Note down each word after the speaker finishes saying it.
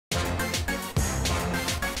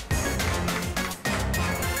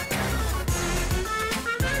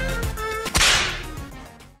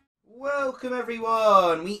Welcome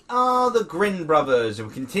everyone! We are the Grin brothers and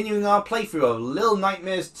we're continuing our playthrough of Little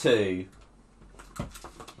Nightmares 2.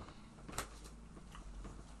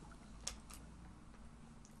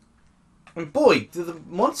 And boy, do the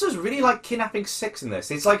monsters really like kidnapping Six in this.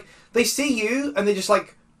 It's like, they see you and they just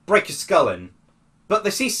like break your skull in. But they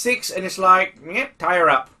see Six and it's like, yep, tie her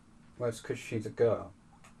up. Well, it's because she's a girl.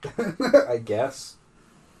 I guess.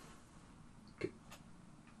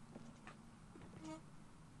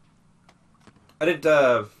 I did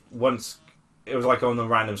once. It was like on the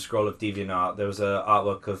random scroll of DeviantArt. There was an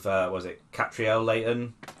artwork of was it Catriel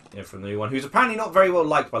Layton, from the new one, who's apparently not very well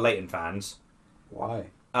liked by Layton fans. Why?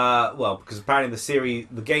 Well, because apparently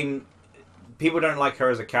the game, people don't like her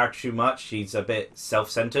as a character too much. She's a bit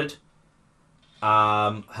self-centered.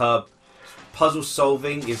 Her puzzle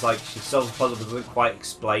solving is like she solves a puzzle but doesn't quite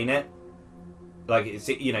explain it. Like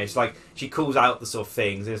it's like she calls out the sort of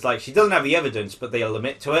things. It's like she doesn't have the evidence, but they'll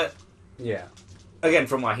admit to it. Yeah. Again,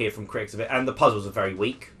 from what I hear from critics of it, and the puzzles are very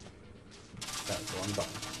weak. That's the one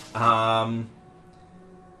button.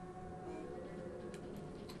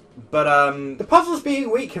 But the puzzles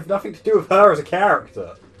being weak have nothing to do with her as a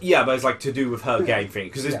character. Yeah, but it's like to do with her game thing,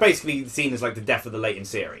 because it's basically seen as like the death of the Layton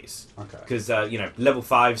series. Okay. Because Level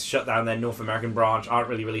 5's shut down their North American branch, aren't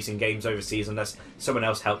really releasing games overseas unless someone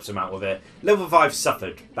else helps them out with it. Level 5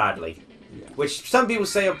 suffered badly, which some people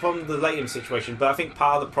say upon the Layton situation, but I think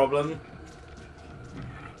part of the problem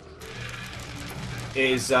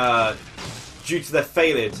is due to their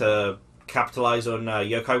failure to capitalise on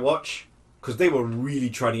Yokai Watch, because they were really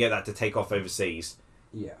trying to get that to take off overseas.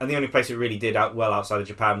 Yeah. And the only place it really did out well outside of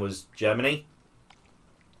Japan was Germany.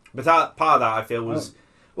 But that part of that I feel was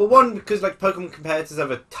well, one, because like Pokemon competitors have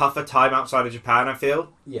a tougher time outside of Japan, I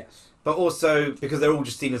feel. Yes. But also because they're all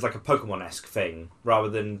just seen as like a Pokemon-esque thing rather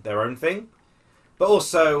than their own thing. But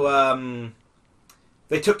also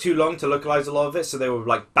they took too long to localize a lot of it, so they were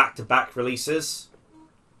like back-to-back releases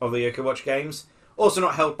of the Yokai Watch games. Also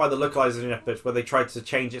not helped by the localizing efforts where they tried to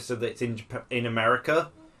change it so that it's in America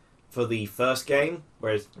for the first game,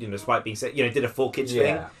 whereas, despite being set, did a 4Kids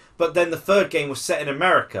thing. But then the third game was set in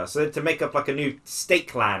America, so to make up like a new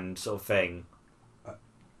Stake Land sort of thing.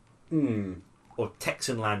 Or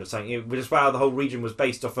Texan Land or something, which is how the whole region was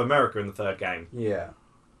based off America in the third game. Yeah.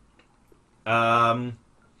 Do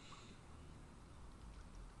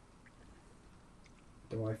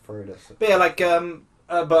I throw this? But yeah, like,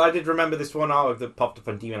 but I did remember this one artwork that popped up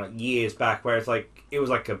on Demon like years back, where it's like, it was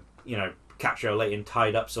like a, Capture Layton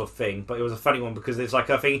tied up sort of thing, but it was a funny one because it's like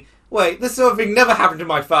a thing, wait, this sort of thing never happened to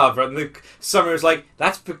my father, and the summary was like,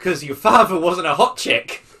 that's because your father wasn't a hot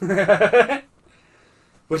chick.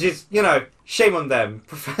 Which is, shame on them.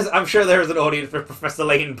 I'm sure there is an audience for Professor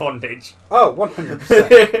Layton bondage. Oh,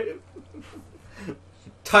 100%.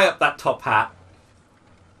 Tie up that top hat.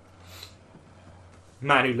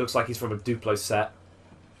 Man who looks like he's from a Duplo set.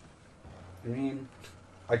 I mean,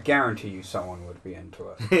 I guarantee you someone would be into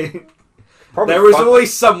it. There is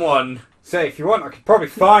always someone. Say, if you want, I could probably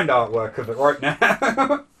find artwork of it right now.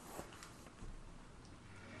 Oh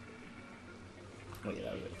yeah,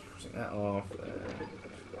 that was it. Take that off.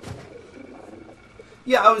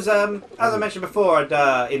 Yeah, I was, as I mentioned before,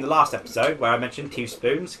 in the last episode, where I mentioned Two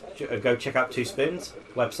Spoons, go check out Two Spoons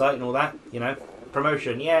website and all that,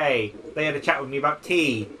 promotion, yay! They had a chat with me about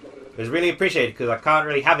tea. It was really appreciated, because I can't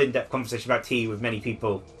really have in-depth conversation about tea with many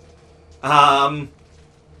people.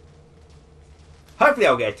 Hopefully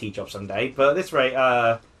I'll get a tea job someday, but at this rate,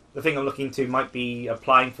 the thing I'm looking to might be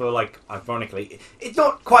applying for, like, ironically, it's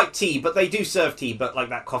not quite tea, but they do serve tea, but like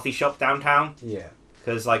that coffee shop downtown. Yeah.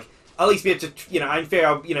 Because, like, I'll at least be able to, I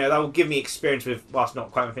fear, that will give me experience with, whilst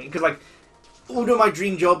not quite my thing. Because, like, although my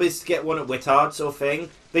dream job is to get one at Wittard sort of thing,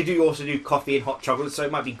 they do also do coffee and hot chocolate, so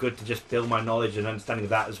it might be good to just build my knowledge and understanding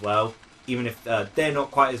of that as well, even if they're not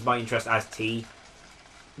quite as my interest as tea.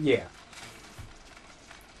 Yeah.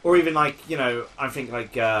 Or even, like, I think,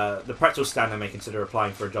 like, the pretzel stand I may consider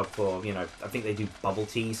applying for a job for, I think they do bubble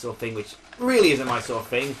tea sort of thing, which really isn't my sort of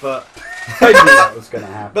thing, but... I knew that was going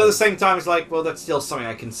to happen. But at the same time, it's like, well, that's still something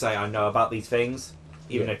I can say I know about these things,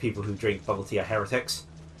 even though people who drink bubble tea are heretics.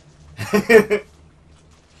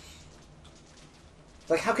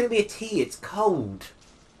 Like, how can it be a tea? It's cold.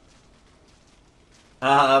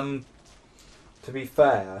 To be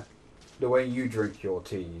fair, the way you drink your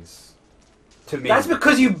teas... To me, that's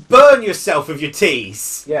because you burn yourself with your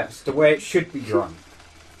teas. Yes, the way it should be drunk.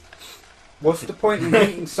 What's the point in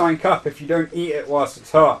heating something up if you don't eat it whilst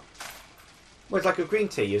it's hot? Well, it's like a green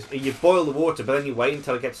tea. You boil the water, but then you wait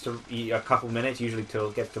until it gets to a couple minutes, usually till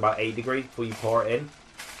it gets to about 8 degrees before you pour it in.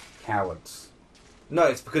 Cowards. No,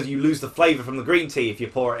 it's because you lose the flavour from the green tea if you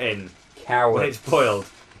pour it in. Cowards. When it's boiled.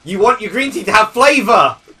 You want your green tea to have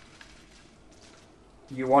flavour!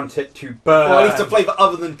 You want it to burn. Or at least a flavour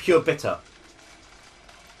other than pure bitter.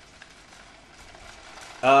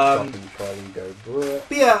 Shopping trolley go bleh.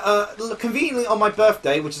 But yeah, conveniently on my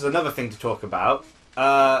birthday, which is another thing to talk about,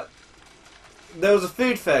 there was a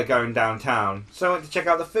food fair going downtown, so I went to check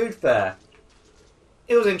out the food fair.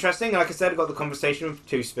 It was interesting. Like I said, I got the conversation with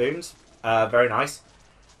Two Spoons. Very nice.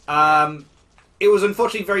 It was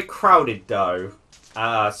unfortunately very crowded, though.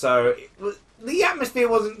 So the atmosphere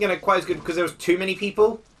wasn't quite as good because there was too many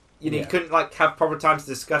people. You couldn't have proper time to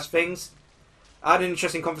discuss things. I had an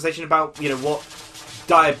interesting conversation about what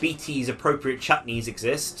diabetes appropriate chutneys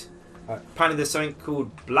exist. Apparently, there's something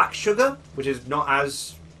called black sugar, which is not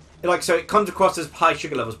as so it comes across as high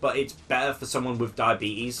sugar levels, but it's better for someone with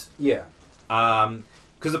diabetes. Yeah.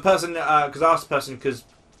 Because because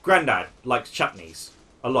Grandad likes chutneys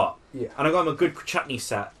a lot. Yeah. And I got him a good chutney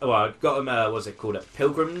set. Well, I got him what's it called? A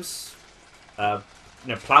Pilgrim's,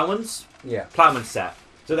 Plowman's. Yeah. Plowman's set.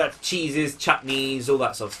 So that's cheeses, chutneys, all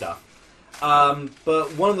that sort of stuff.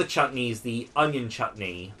 But one of the chutneys, the onion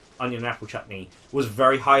and apple chutney, was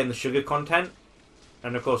very high in the sugar content.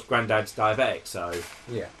 And of course, Grandad's diabetic, so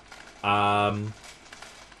yeah. I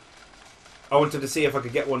wanted to see if I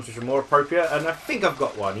could get ones which were more appropriate, and I think I've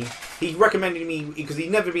got one. He recommended me because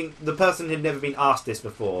the person had never been asked this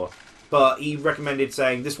before, but he recommended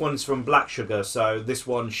saying this one's from black sugar, so this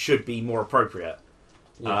one should be more appropriate.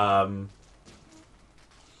 Yeah.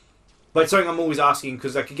 But it's something I'm always asking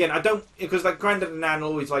because, because Grandad and Nan are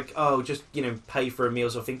always just pay for a meal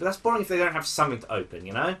sort of thing. But that's boring if they don't have something to open,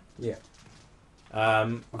 Yeah.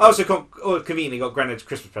 I also conveniently got Grandad's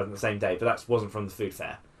Christmas present the same day, but that wasn't from the food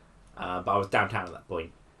fair. But I was downtown at that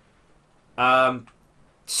point.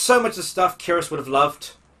 So much of the stuff Kyrus would have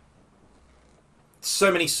loved.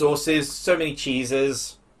 So many sauces, so many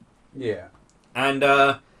cheeses. Yeah. And,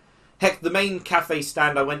 heck, the main cafe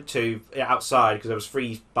stand I went to outside, because there was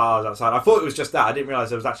free bars outside, I thought it was just that. I didn't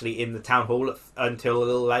realise I was actually in the town hall until a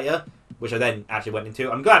little later, which I then actually went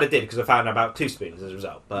into. I'm glad I did, because I found out about Two Spoons as a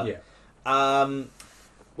result. But,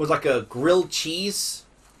 was like a grilled cheese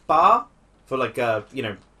bar for a,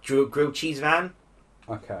 grilled cheese van.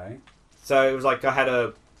 Okay. So it was I had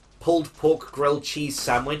a pulled pork grilled cheese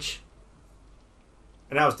sandwich.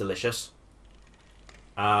 And that was delicious.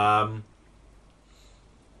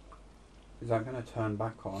 Is that going to turn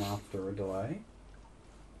back on after a delay?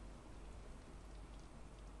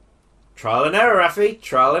 Trial and error, Rafi.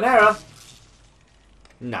 Trial and error.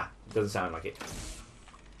 Nah, doesn't sound like it.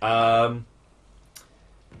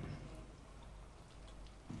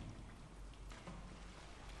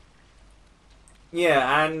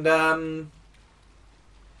 Yeah, and I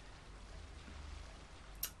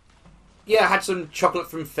had some chocolate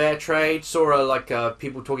from Fairtrade. Saw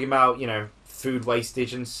people talking about food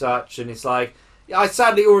wastage and such, and it's I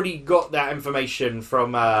sadly already got that information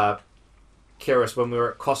from Kyrus when we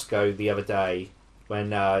were at Costco the other day,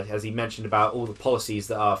 when as he mentioned about all the policies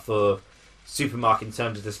that are for supermarket in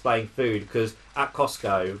terms of displaying food, because at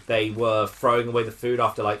Costco they were throwing away the food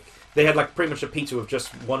after they had pretty much a pizza with just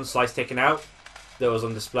one slice taken out that was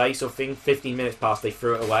on display sort of thing. 15 minutes past, they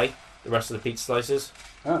threw it away, the rest of the pizza slices.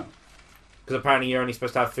 Oh. Because apparently you're only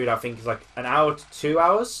supposed to have food, I think, is an hour to 2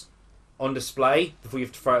 hours on display before you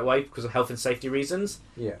have to throw it away because of health and safety reasons.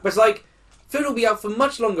 Yeah. But it's food will be out for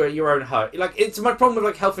much longer at your own home. It's my problem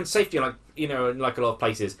with health and safety, in a lot of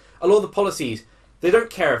places. A lot of the policies, they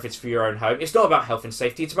don't care if it's for your own home. It's not about health and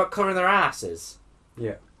safety. It's about covering their asses.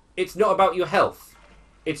 Yeah. It's not about your health.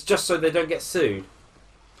 It's just so they don't get sued.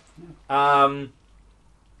 Yeah.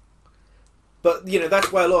 But,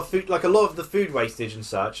 that's why a lot of food, a lot of the food wastage and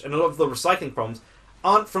such, and a lot of the recycling problems,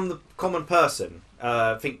 aren't from the common person.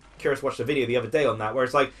 I think Kyrus watched a video the other day on that, where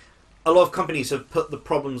it's a lot of companies have put the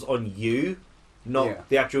problems on you, not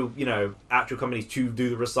the actual, actual companies to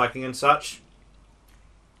do the recycling and such.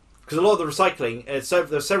 Because a lot of the recycling,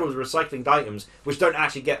 there's several recycling items which don't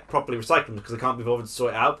actually get properly recycled because they can't be bothered to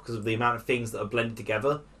sort it out because of the amount of things that are blended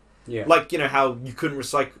together. Yeah. How you couldn't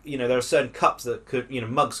recycle, there are certain cups that could,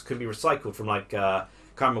 mugs could be recycled from can't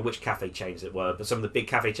remember which cafe chains it were, but some of the big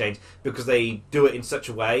cafe chains, because they do it in such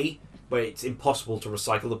a way where it's impossible to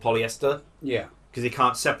recycle the polyester. Yeah. Because they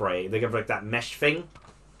can't separate it. They have that mesh thing.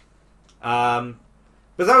 But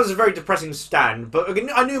that was a very depressing stand. But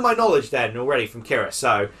I knew my knowledge then already from Kyrus,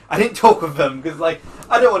 so I didn't talk with them because I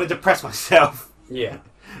don't want to depress myself. Yeah.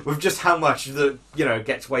 With just how much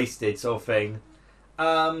gets wasted, sort of thing.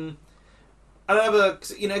 Another,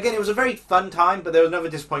 again, it was a very fun time, but there was another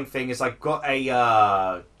disappointing thing. Is I got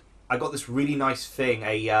this really nice thing,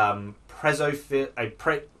 pesto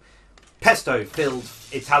filled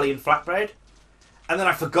Italian flatbread, and then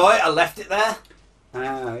I forgot it. I left it there.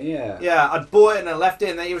 Ah, yeah. Yeah, I bought it and I left it,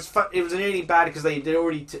 and it was really bad because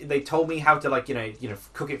they told me how to like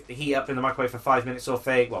cook it, heat up in the microwave for 5 minutes or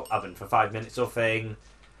thing. Well, oven for 5 minutes or thing.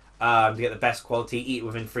 To get the best quality, eat it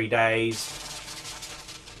within 3 days.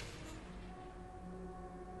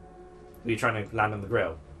 Were you trying to land on the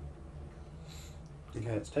grill?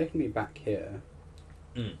 Okay, it's taking me back here.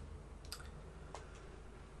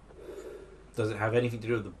 Does it have anything to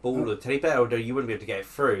do with the ball or the teddy bear, or you wouldn't be able to get it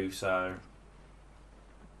through? So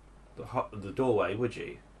the doorway, would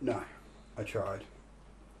you? No, I tried.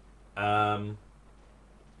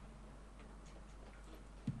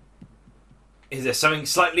 Is there something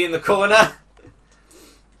slightly in the corner?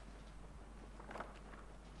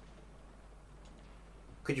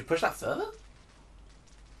 Could you push that further?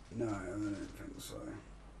 No, I don't think so.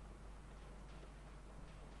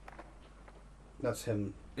 That's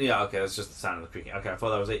him. Yeah, okay, that's just the sound of the creaking. Okay, I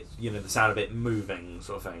thought that was it, the sound of it moving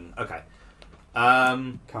sort of thing. Okay.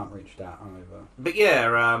 Can't reach that either. But yeah,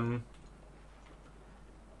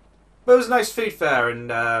 but it was a nice food fair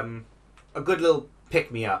and a good little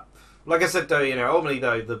pick-me-up. Like I said, though, normally,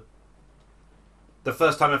 though, the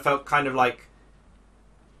first time I felt kind of like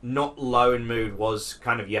not low in mood was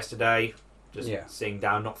kind of yesterday. Just sitting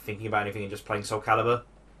down, not thinking about anything, and just playing Soul Calibur.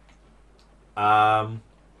 But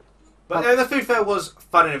the food fair was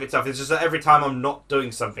fun in of itself. It's just that every time I'm not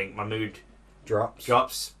doing something, my mood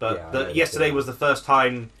drops. But yesterday was the first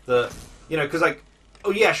time that, because like,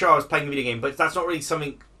 oh yeah, sure, I was playing a video game, but that's not really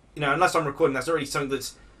something, unless I'm recording, that's not really something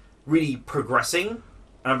that's really progressing.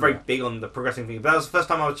 And I'm very big on the progressing thing. But that was the first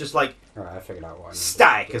time I was just like, alright, I figured out what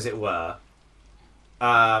static, as it were.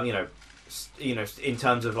 In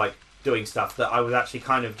terms of like doing stuff that I was actually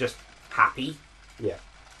kind of just happy. Yeah.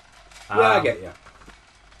 I get you.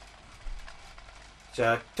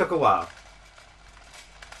 Which took a while.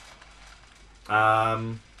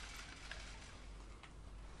 But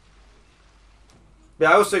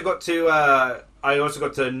I also got to.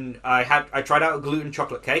 I tried out a gluten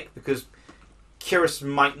chocolate cake because Curious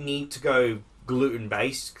might need to go gluten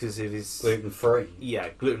based because it is gluten free. Yeah,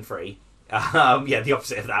 gluten free. The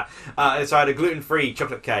opposite of that. So I had a gluten free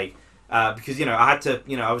chocolate cake because I had to.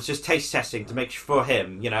 I was just taste testing to make sure for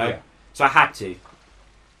him. So I had to.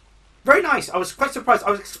 Very nice. I was quite surprised. I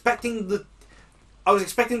was expecting the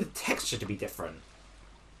texture to be different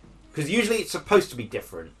because usually it's supposed to be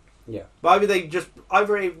different. Yeah. But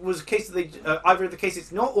either it was a case that they either the case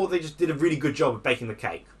it's not, or they just did a really good job of baking the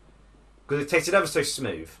cake because it tasted ever so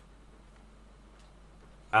smooth.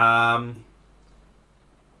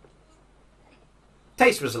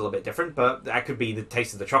 Taste was a little bit different, but that could be the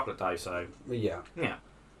taste of the chocolate though. So yeah.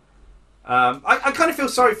 I kind of feel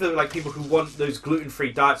sorry for like people who want those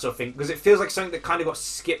gluten-free diets or thing because it feels like something that kind of got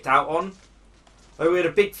skipped out on. Like we had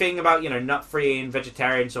a big thing about nut-free and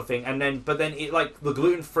vegetarian sort of thing, but then it like the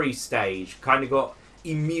gluten-free stage kind of got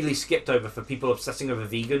immediately skipped over for people obsessing over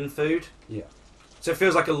vegan food. Yeah. So it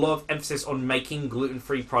feels like a lot of emphasis on making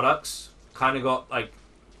gluten-free products kind of got like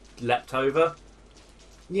leapt over.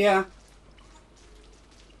 Yeah.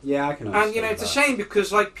 Yeah, I can understand. And it's a shame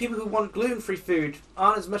because like people who want gluten-free food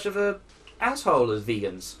aren't as much of a asshole as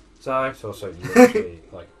vegans. So it's also literally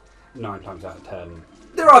like 9 times out of 10.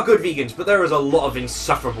 There are good vegans, but there is a lot of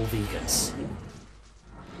insufferable vegans.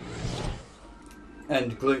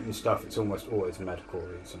 And gluten stuff, it's almost always medical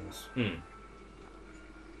reasons.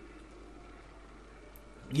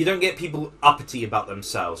 You don't get people uppity about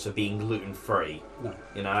themselves for being gluten-free. No.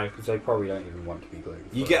 Because they probably don't even want to be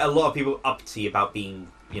gluten-free. You get a lot of people uppity about being,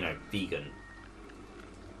 vegan.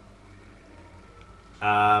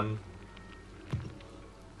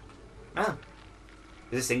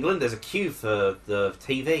 Is this England? There's a queue for the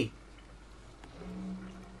TV.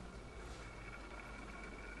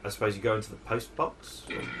 I suppose you go into the post box?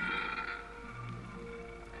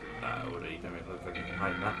 What are you doing? It looks like you can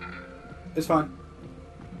hide that. It's fine.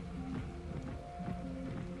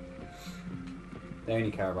 They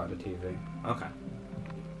only care about the TV. Okay.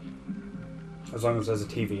 As long as there's a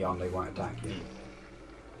TV on, they won't attack you.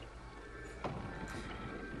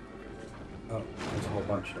 Oh, there's a whole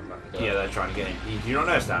bunch of them back there. Yeah, they're trying to get in. Did you not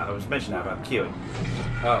notice that? I was mentioning that about queuing.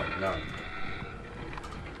 Oh, no.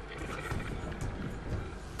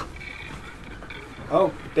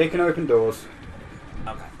 Oh, they can open doors.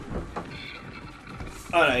 Okay.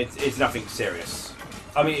 Oh no, it's nothing serious.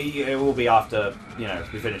 I mean, it will be after,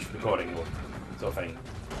 we finish recording or sort of thing.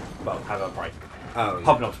 Well, have a break. Oh, yeah.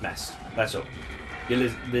 Hobnob's mess. That's all. The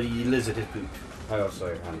lizard is pooped. I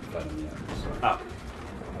also haven't fed him yet. So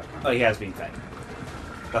Oh, he has been fed.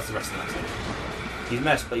 That's the rest of the message. He's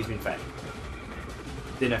messed, but he's been fed.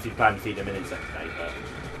 Didn't know if you planned to feed him an insect today, but...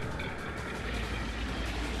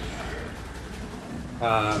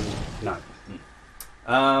 No.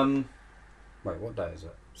 Wait, what day is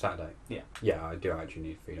it? Saturday? Yeah. Yeah, I do actually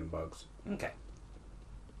need to feed him bugs. Okay.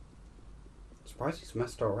 Surprised he's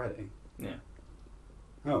messed already. Yeah.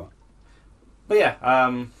 Oh. But yeah,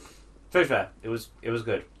 food fair. It was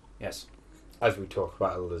good. Yes. As we talk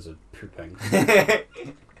about a lizard pooping.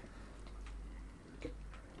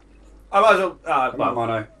 I might as well. Come on,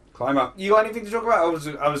 Mono. Climb up. You got anything to talk about?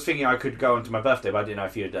 I was thinking I could go on to my birthday, but I didn't know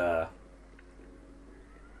if you'd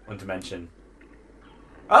want to mention.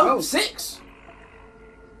 Oh, 6!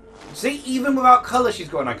 See, even without colour, she's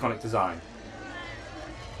got an iconic design.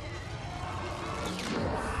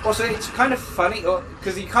 Also, it's kind of funny,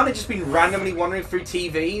 because you kind of just been randomly wandering through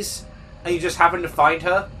TVs, and you just happen to find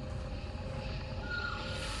her.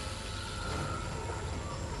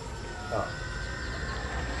 Oh.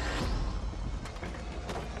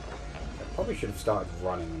 I probably should have started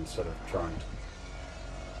running instead of trying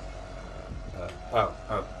to...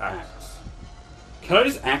 axe. Can I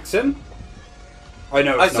just axe him? I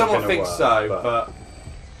know it's not somewhat gonna think work, so, but...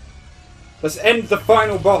 Let's end the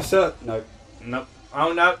final boss. No. Nope.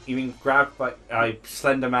 Oh no, you mean grabbed by a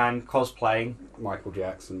Slender Man cosplaying? Michael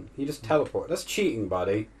Jackson. He just teleported. That's cheating,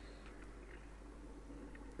 buddy.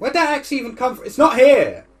 Where'd that axe even come from? It's not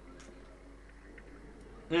here!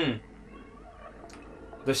 The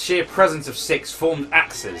sheer presence of 6 formed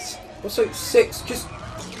axes. Also, 6, just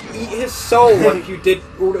eat his soul like you did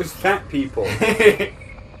all those fat people.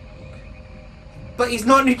 But he's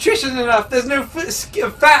not nutritious enough. There's no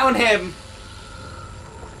fat on him.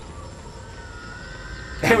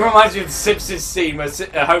 It reminds me of the Simpsons scene where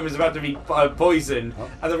Homer's about to be poisoned,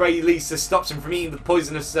 and the way Lisa stops him from eating the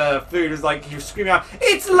poisonous food is like, you're screaming out,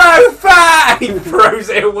 "It's low fat!" He throws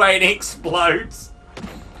it away and it explodes.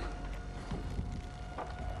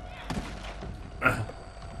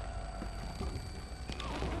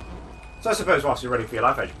 So I suppose whilst you're ready for your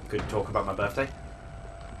life, I could talk about my birthday.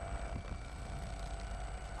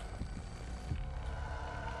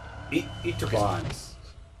 He took his...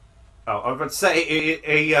 Oh, I was about to say,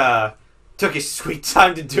 he took his sweet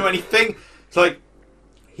time to do anything. It's like,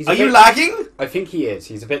 are you lagging? I think he is.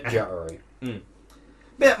 He's a bit jittery.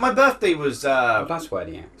 Yeah, my birthday was... that's where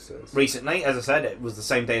the axe is. Recently, as I said, it was the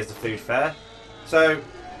same day as the food fair. So,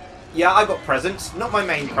 yeah, I got presents. Not my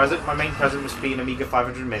main present. My main present was to be an Amiga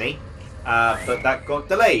 500 Mini. But that got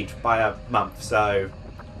delayed by a month, so...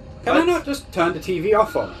 Can I not just turn the TV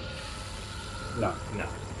off on it? No. No,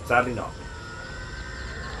 sadly not.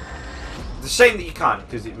 It's a shame that you can't,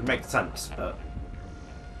 because it would make sense, but...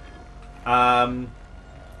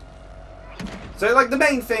 So, like, the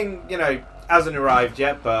main thing, you know, hasn't arrived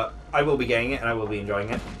yet, but I will be getting it, and I will be enjoying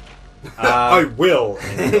it. I will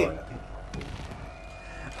enjoy it.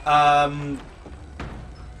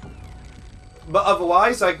 But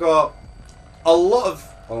otherwise, I got a lot of...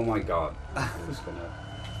 Oh my god. I'm just gonna...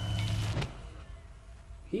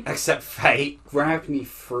 He Except Fate. grabbed me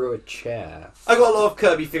through a chair. I got a lot of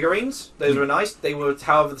Kirby figurines. Those were nice. They were,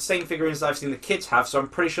 however, the same figurines I've seen the kids have, so I'm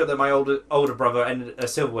pretty sure that my older brother,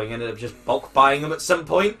 Silverwing, ended up just bulk buying them at some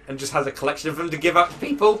point and just has a collection of them to give out to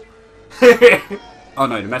people. Oh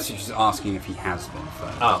no, the message is asking if he has them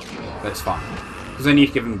first. Oh. That's fine. Because I need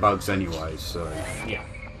to give him bugs anyway, so... Yeah.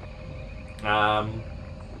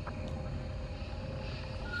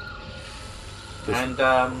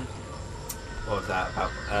 What was that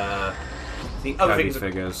about? The other Kirby things...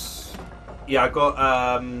 figures. Yeah, I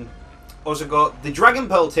got, also got the Dragon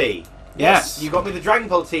Pearl tea. Yes. You got me the Dragon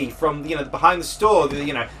Pearl tea from, you know, behind the store,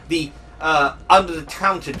 the under the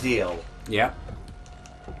counter deal. Yeah.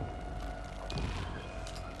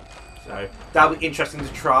 So, that'll be interesting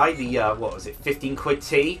to try. The, what was it, 15 quid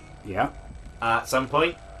tea? Yeah. At some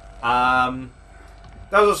point. That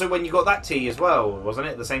was also when you got that tea as well, wasn't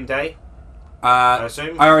it? The same day? I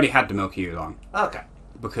assume? I already had the Milky Oolong. Okay.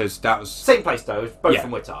 Because that was... Same place though, both Yeah.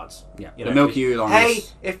 from Wittards. Yeah. You The know, Milky Oolong Hey,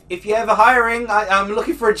 is... if you're ever hiring, I'm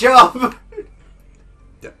looking for a job.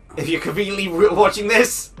 If you're conveniently watching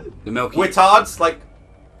this, The Milky... Wittards, like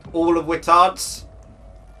all of Wittards.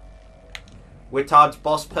 Wittards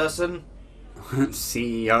boss person.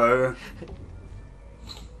 CEO.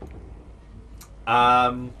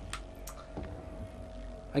 Um,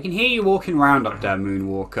 I can hear you walking around up there,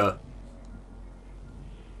 Moonwalker.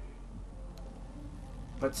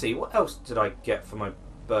 let's see, what else did I get for my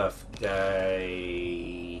birthday?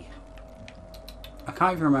 I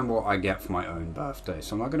can't even remember what I get for my own birthday,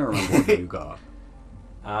 so I'm not going to remember what you got.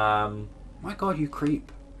 My god, you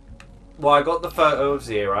creep. Well, I got the photo of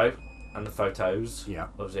Zero and the photos Yeah.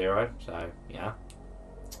 of Zero, so yeah.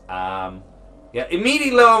 Yeah,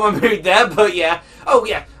 immediately low on my mood there, but yeah. Oh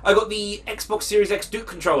yeah, I got the Xbox Series X Duke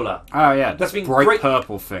controller. Oh yeah, that's been bright great.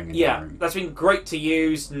 Purple thing. In yeah, the room. That's been great to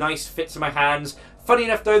use. Nice fits in my hands. Funny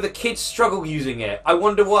enough, though, the kids struggle using it. I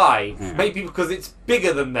wonder why. Yeah. Maybe because it's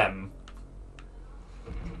bigger than them.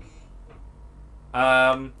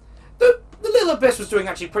 The little abyss was doing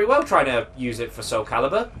actually pretty well trying to use it for Soul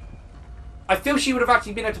Calibur. I feel she would have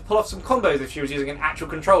actually been able to pull off some combos if she was using an actual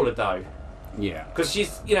controller, though. Yeah. Because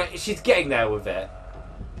she's getting there with it.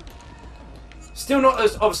 Still not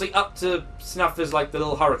as obviously up to snuff as like the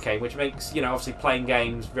little Hurricane, which makes obviously playing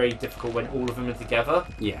games very difficult when all of them are together.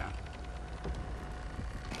 Yeah.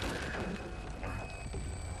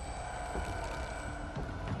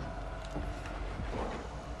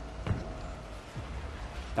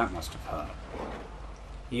 That must have hurt.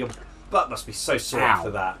 Your butt must be so sore Ow.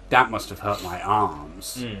 after that. That must have hurt my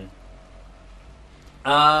arms.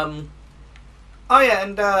 Oh yeah,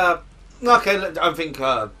 and okay, I think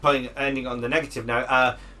ending on the negative note.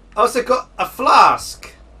 I also got a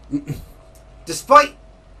flask. Despite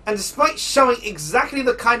showing exactly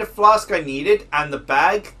the kind of flask I needed and the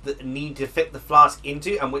bag that need to fit the flask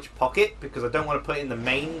into and which pocket, because I don't want to put it in the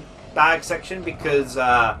main bag section because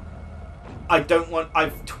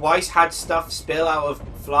I've twice had stuff spill out of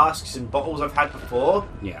flasks and bottles I've had before.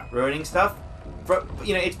 Yeah. Ruining stuff.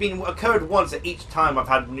 It's been occurred once at each time I've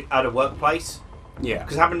had at a workplace. Yeah.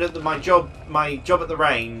 Because it happened at my job at the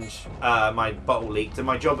range, my bottle leaked, and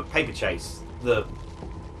my job at Paper Chase, the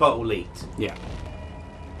bottle leaked. Yeah.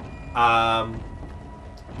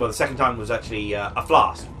 Well, the second time was actually a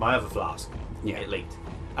flask, my other flask. Yeah. It leaked.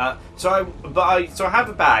 So I have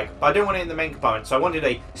a bag, but I don't want it in the main compartment. So I wanted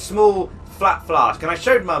a small flat flask, and I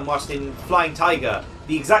showed Mum whilst in Flying Tiger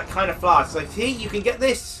the exact kind of flask. Like, here, you can get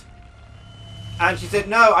this. And she said,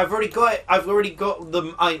 no, I've already got it. I've already got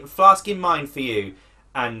the flask in mind for you.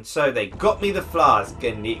 And so they got me the flask,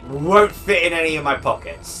 and it won't fit in any of my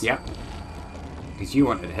pockets. Yep. Because you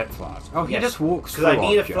wanted a hip flask. Oh, he Yes, just walks through because I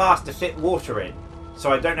need objects. a flask to fit water in.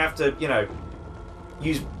 So I don't have to,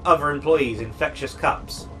 use other employees' infectious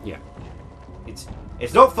cups. Yeah. It's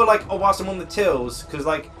not for, whilst I'm on the tills, because,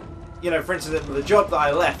 for instance, the job that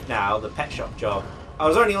I left now, the pet shop job, I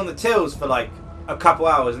was only on the tills for, a couple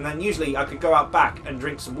hours, and then usually I could go out back and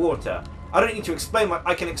drink some water. I don't need to explain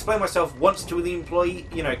I can explain myself once to the employee,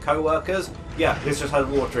 co-workers. Yeah, this just has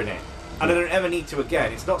water in it. And I don't ever need to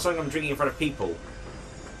again. It's not something I'm drinking in front of people.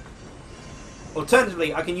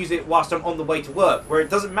 Alternatively, I can use it whilst I'm on the way to work, where it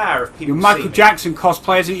doesn't matter if people Your see Michael me. Jackson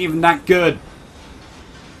cosplay isn't even that good.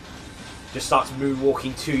 Just starts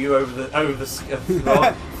moonwalking to you over the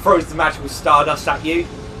floor, throws the magical stardust at you.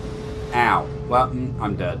 Ow. Well,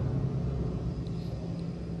 I'm dead.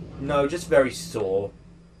 No, just very sore.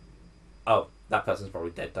 Oh, that person's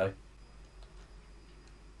probably dead though.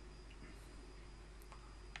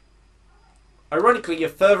 Ironically, you're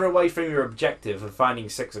further away from your objective of finding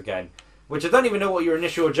 6 again, which I don't even know what your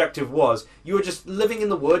initial objective was. You were just living in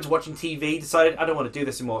the woods, watching TV, decided, I don't want to do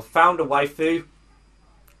this anymore, found a waifu.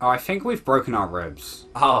 Oh, I think we've broken our ribs.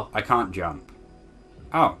 Oh. I can't jump.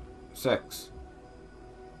 Oh, 6.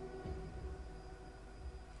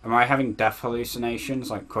 Am I having death hallucinations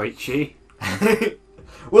like Koichi?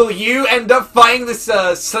 Will you end up fighting this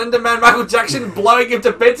Slender Man Michael Jackson, blowing him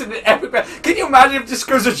to bits and everywhere? Can you imagine if this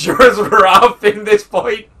goes to Jorah's Wrath in this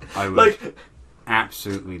point? I would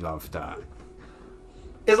absolutely love that.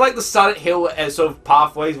 It's like the Silent Hill sort of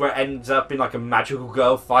pathways where it ends up in like a magical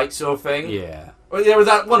girl fight sort of thing. Yeah. Well, there was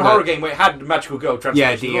that one horror game where it had magical girl Yeah,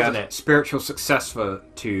 transformation, the wasn't it? spiritual successor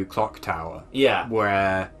to Clock Tower. Yeah.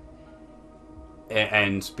 Where it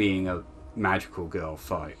ends being a magical girl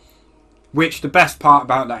fight. Which, the best part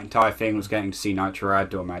about that entire thing was getting to see Nitrad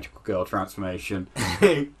do a magical girl transformation.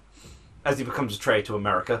 As he becomes a traitor to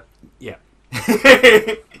America. Yeah.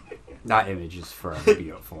 That image is forever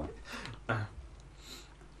beautiful.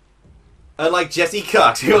 Unlike Jesse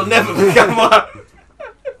Cox, he'll never become one.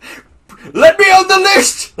 Let me on the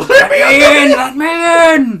list! Let me in! Let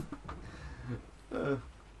me in!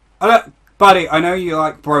 Buddy, I know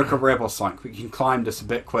you broke a rib or something, but you can climb this a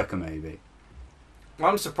bit quicker maybe.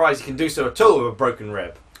 I'm surprised you can do so at all with a broken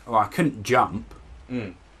rib. Oh, I couldn't jump.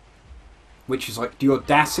 Which is the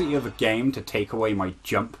audacity of a game to take away my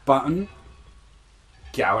jump button.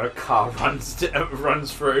 Yeah, when a car runs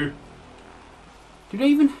through. Do they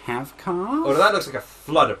even have cars? Oh, that looks like a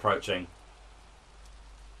flood approaching.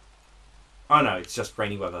 Oh no, it's just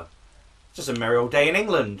rainy weather. It's just a merry old day in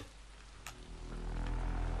England.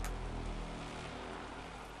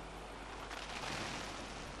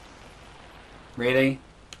 Really?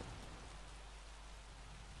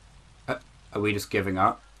 Are we just giving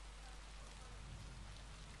up?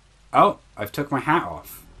 Oh, I've took my hat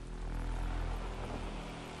off.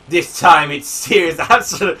 This time it's serious. I'm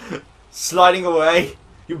sort of sliding away.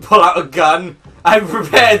 You pull out a gun. I'm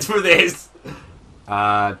prepared for this.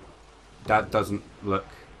 That doesn't look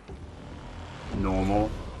normal.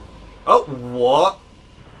 Oh, what?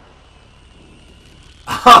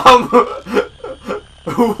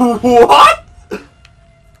 What?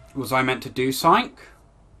 Was I meant to do something?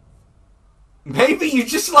 Maybe you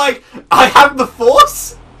just like, I have the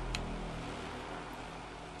force?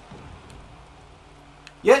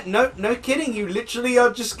 Yeah, no kidding. You literally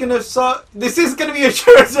are just gonna start. This is gonna be a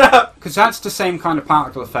short up. Because that's the same kind of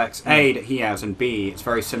particle effects, A, that he has, and B, it's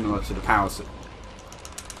very similar to the powers that...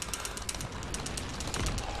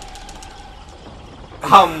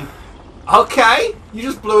 Okay. You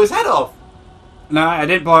just blew his head off. No, I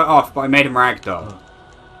didn't blow it off, but I made him ragdoll.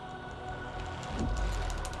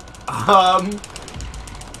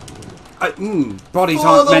 Bodies For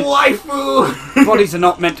aren't the meant... waifu! Bodies are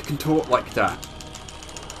not meant to contort like that.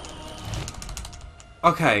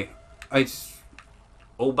 Okay,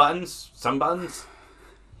 All buttons? Some buttons?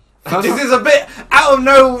 First This one- is a bit out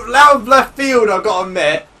of left field, I've got to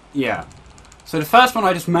admit. Yeah. So the first one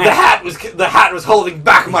I just made... The hat was holding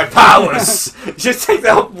back my powers. Just take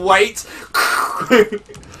the weight.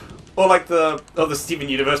 Or like the Steven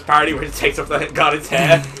Universe parody where it takes off the guard's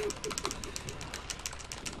hair.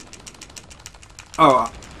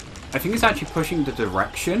 Oh, I think it's actually pushing the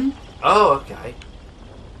direction. Oh, okay.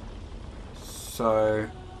 So...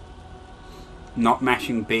 Not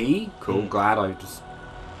mashing B. Cool, glad I just...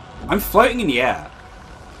 I'm floating in the air.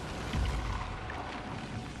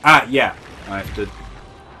 Yeah. I have to...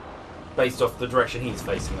 Based off the direction he's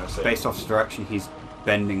facing, I see. Based off the direction he's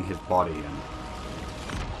bending his body in.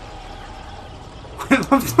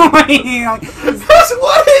 What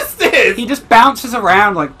is this? He just bounces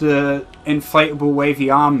around like the inflatable wavy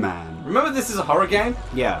arm man. Remember, this is a horror game?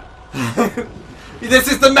 Yeah. This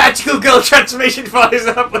is the magical girl transformation follows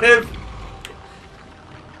up with.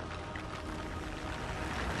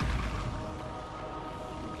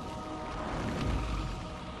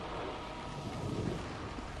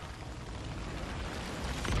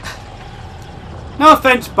 No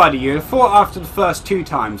offense, buddy, you thought after the first 2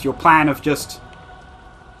 times your plan of just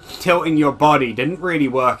tilting your body didn't really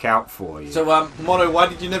work out for you. So, Mono, why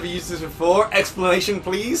did you never use this before? Explanation,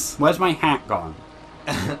 please. Where's my hat gone?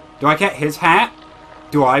 Do I get his hat?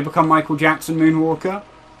 Do I become Michael Jackson Moonwalker?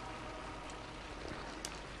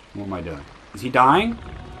 What am I doing? Is he dying?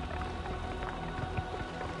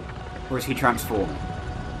 Or is he transforming?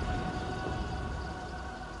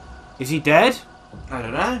 Is he dead? I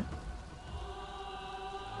don't know.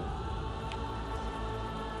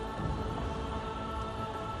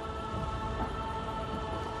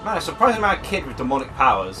 Man, a surprising amount of kid with demonic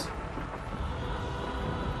powers.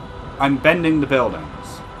 I'm bending the buildings.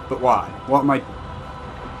 But why? What am I...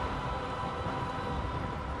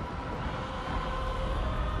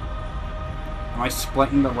 Am I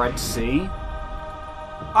splitting the Red Sea?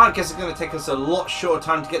 I guess it's going to take us a lot shorter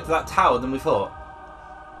time to get to that tower than we thought.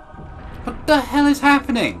 What the hell is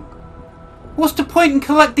happening? What's the point in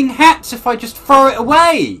collecting hats if I just throw it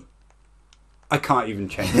away? I can't even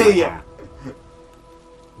change my Yeah. hat.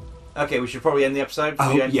 Okay, we should probably end the episode.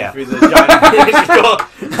 Oh, We end yeah. Through the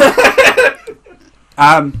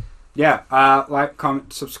giant Yeah, like,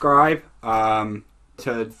 comment, subscribe,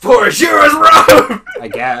 For Azura's robe! I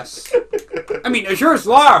guess. I mean, Azure's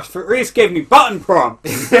lost, but at least gave me button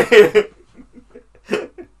prompts. I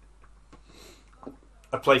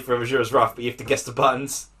play for Azura's Wrath, but you have to guess the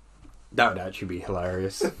buttons. That would actually be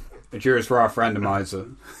hilarious. Azure's Wrath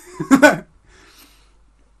randomizer.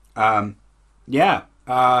 Yeah,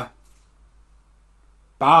 bye.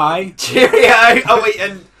 Cheerio! Oh, wait,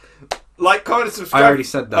 and like, comment, and subscribe. I already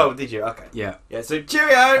said that. Oh, did you? Okay. Yeah. Yeah, so I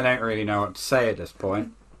cheerio! don't really know what to say at this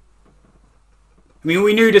point. I mean,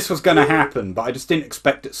 we knew this was going to happen, but I just didn't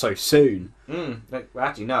expect it so soon. Well,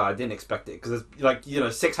 actually, no, I didn't expect it, because, like, you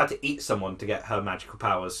know, Six had to eat someone to get her magical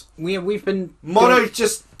powers. We've been... Mono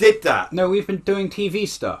just did that. No, we've been doing TV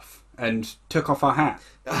stuff, and took off our hat.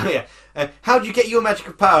 Oh, yeah. How'd you get your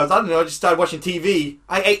magical powers? I don't know, I just started watching TV.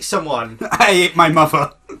 I ate someone. I ate my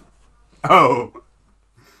mother. Oh.